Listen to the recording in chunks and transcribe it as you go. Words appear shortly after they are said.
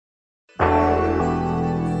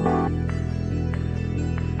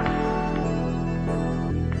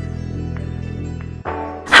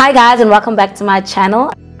Hi guys, and welcome back to my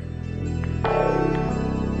channel.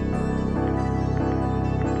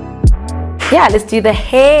 Yeah, let's do the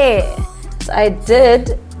hair. So I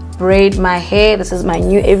did braid my hair. This is my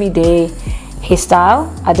new everyday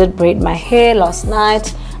hairstyle. I did braid my hair last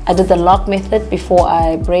night. I did the lock method before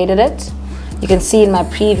I braided it. You can see in my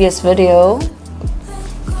previous video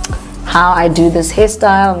how I do this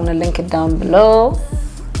hairstyle. I'm going to link it down below.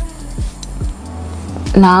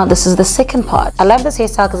 Now this is the second part. I love this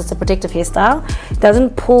hairstyle because it's a protective hairstyle. It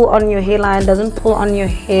doesn't pull on your hairline, doesn't pull on your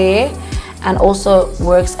hair, and also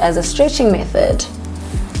works as a stretching method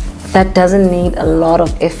that doesn't need a lot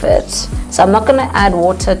of effort. So I'm not going to add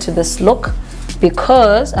water to this look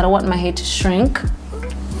because I don't want my hair to shrink.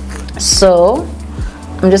 So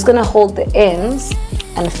I'm just going to hold the ends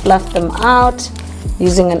and fluff them out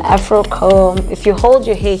using an Afro comb. If you hold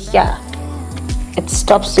your hair here, it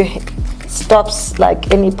stops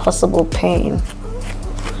like any possible pain.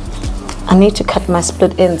 I need to cut my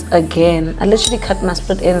split ends again. I literally cut my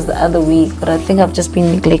split ends the other week, but I think I've just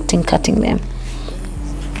been neglecting cutting them.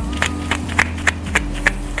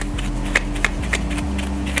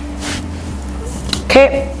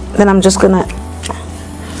 Okay, then I'm just gonna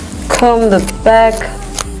comb the back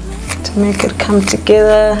to make it come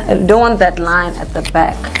together. I don't want that line at the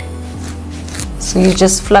back, so you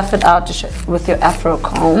just fluff it out with your Afro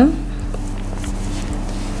comb.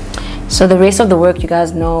 So the rest of the work, you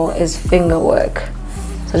guys know, is finger work.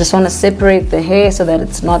 So I just want to separate the hair so that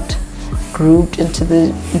it's not grouped into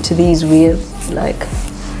these weird, like,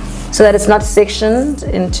 so that it's not sectioned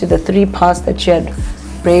into the 3 parts that you had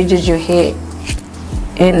braided your hair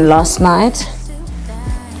in last night.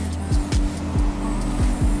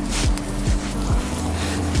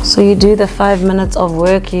 So you do the 5 minutes of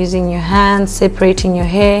work using your hands, separating your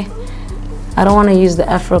hair. I don't want to use the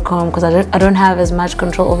Afro comb because I don't have as much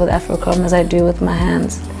control over the Afro comb as I do with my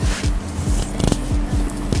hands.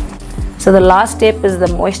 So the last step is the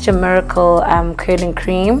Moisture Miracle curling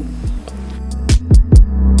cream.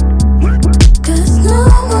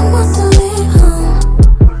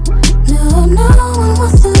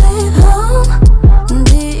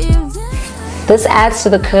 This adds to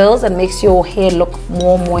the curls and makes your hair look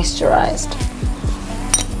more moisturized.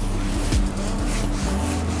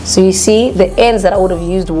 So you see the ends that I would have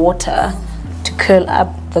used water to curl up,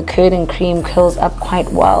 the curling cream curls up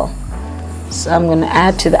quite well. So I'm going to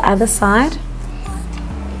add to the other side.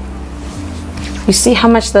 You see how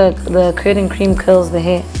much the curling cream curls the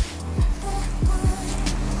hair.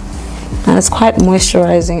 And it's quite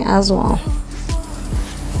moisturizing as well.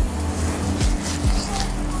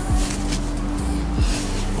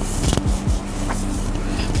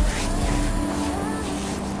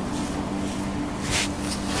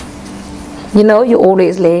 You know, you're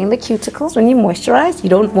always laying the cuticles when you moisturize. You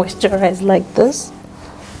don't moisturize like this.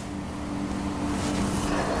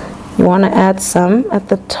 You want to add some at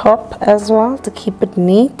the top as well to keep it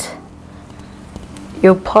neat.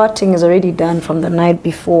 Your parting is already done from the night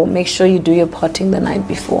before. Make sure you do your parting the night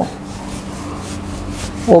before.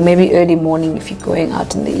 Or maybe early morning if you're going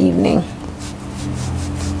out in the evening.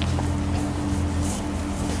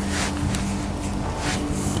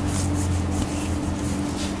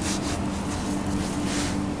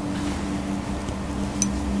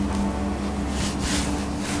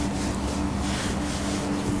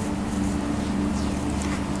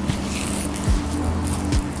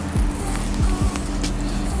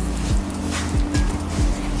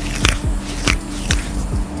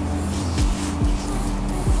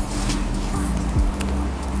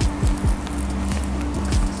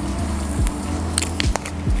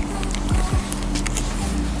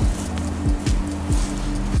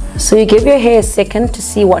 So you give your hair a second to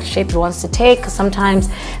see what shape it wants to take, because sometimes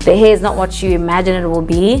the hair is not what you imagine it will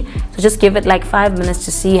be. So just give it like 5 minutes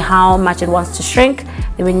to see how much it wants to shrink.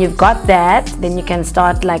 Then when you've got that, then you can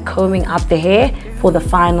start like combing up the hair for the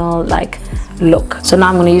final like look. So now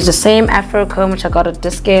I'm going to use the same Afro comb which I got at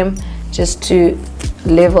this game just to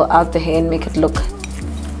level out the hair and make it look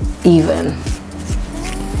even.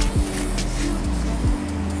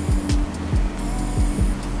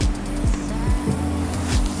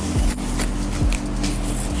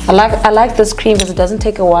 I like this cream because it doesn't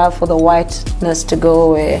take a while for the whiteness to go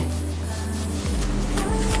away.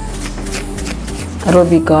 It will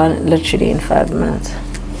be gone literally in 5 minutes.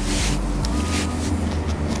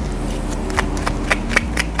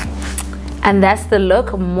 And that's the look.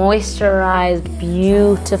 Moisturized,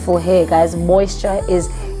 beautiful hair, guys. Moisture is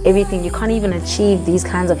everything. You can't even achieve these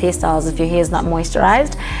kinds of hairstyles if your hair is not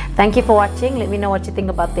moisturized. Thank you for watching. Let me know what you think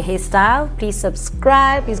about the hairstyle. Please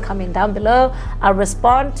subscribe, please comment down below. I'll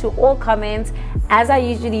respond to all comments as I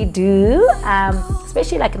usually do,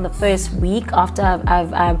 especially like in the first week after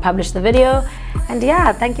I've published the video. And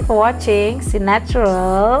yeah, thank you for watching. See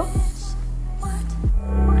natural.